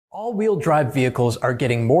All-wheel drive vehicles are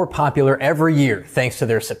getting more popular every year thanks to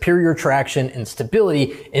their superior traction and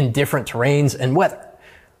stability in different terrains and weather.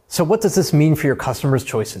 So what does this mean for your customer's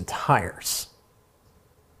choice in tires?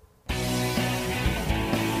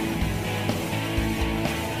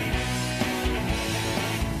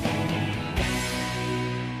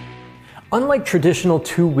 Unlike traditional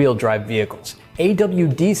two-wheel drive vehicles,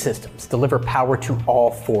 AWD systems deliver power to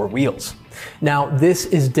all four wheels. Now, this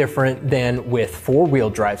is different than with four-wheel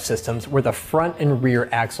drive systems where the front and rear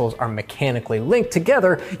axles are mechanically linked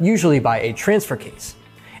together, usually by a transfer case.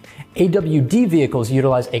 AWD vehicles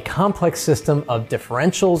utilize a complex system of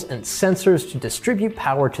differentials and sensors to distribute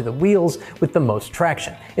power to the wheels with the most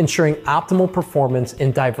traction, ensuring optimal performance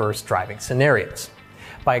in diverse driving scenarios.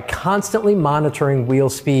 By constantly monitoring wheel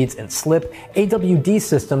speeds and slip, AWD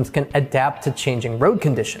systems can adapt to changing road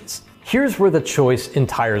conditions. Here's where the choice in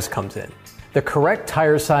tires comes in. The correct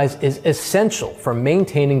tire size is essential for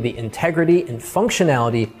maintaining the integrity and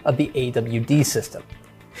functionality of the AWD system.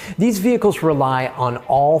 These vehicles rely on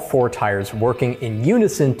all four tires working in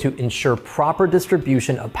unison to ensure proper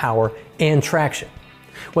distribution of power and traction.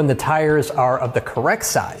 When the tires are of the correct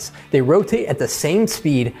size, they rotate at the same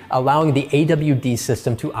speed, allowing the AWD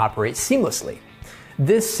system to operate seamlessly.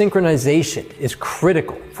 This synchronization is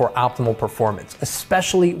critical for optimal performance,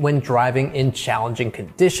 especially when driving in challenging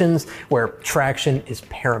conditions where traction is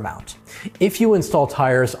paramount. If you install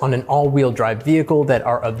tires on an all-wheel drive vehicle that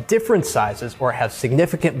are of different sizes or have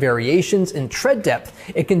significant variations in tread depth,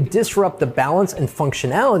 it can disrupt the balance and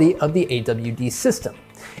functionality of the AWD system.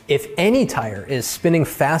 If any tire is spinning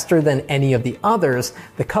faster than any of the others,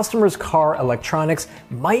 the customer's car electronics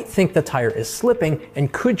might think the tire is slipping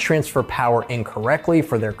and could transfer power incorrectly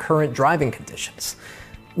for their current driving conditions.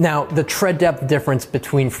 Now, the tread depth difference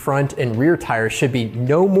between front and rear tires should be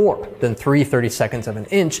no more than 3/32 of an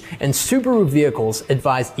inch, and Subaru vehicles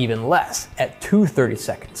advise even less at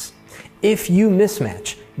 2/32. If you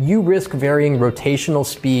mismatch, you risk varying rotational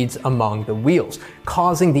speeds among the wheels,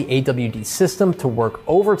 causing the AWD system to work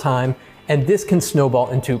overtime, and this can snowball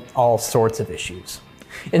into all sorts of issues.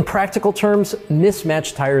 In practical terms,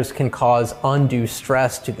 mismatched tires can cause undue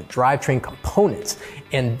stress to the drivetrain components,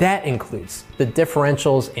 and that includes the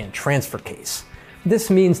differentials and transfer case.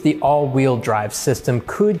 This means the all-wheel drive system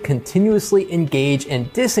could continuously engage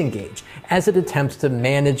and disengage as it attempts to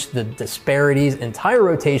manage the disparities in tire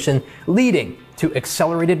rotation, leading to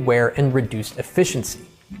accelerated wear and reduced efficiency.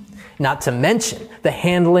 Not to mention, the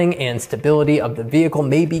handling and stability of the vehicle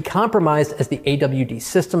may be compromised as the AWD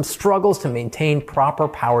system struggles to maintain proper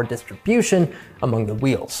power distribution among the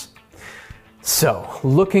wheels. So,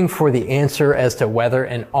 looking for the answer as to whether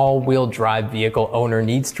an all-wheel drive vehicle owner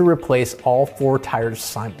needs to replace all four tires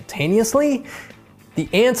simultaneously? The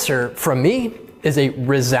answer from me is a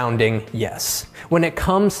resounding yes. When it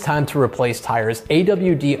comes time to replace tires,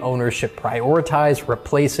 AWD owners should prioritize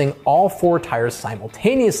replacing all four tires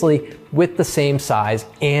simultaneously with the same size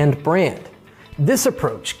and brand. This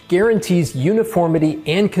approach guarantees uniformity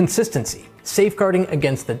and consistency, safeguarding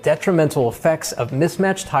against the detrimental effects of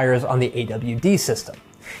mismatched tires on the AWD system.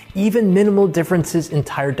 Even minimal differences in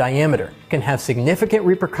tire diameter can have significant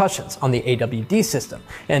repercussions on the AWD system,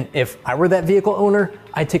 and if I were that vehicle owner,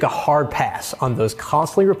 I'd take a hard pass on those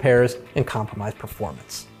costly repairs and compromised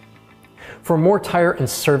performance. For more tire and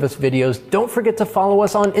service videos, don't forget to follow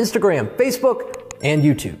us on Instagram, Facebook, and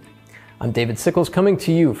YouTube. I'm David Sickles, coming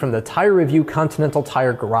to you from the Tire Review Continental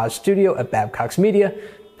Tire Garage Studio at Babcock's Media.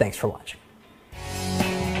 Thanks for watching.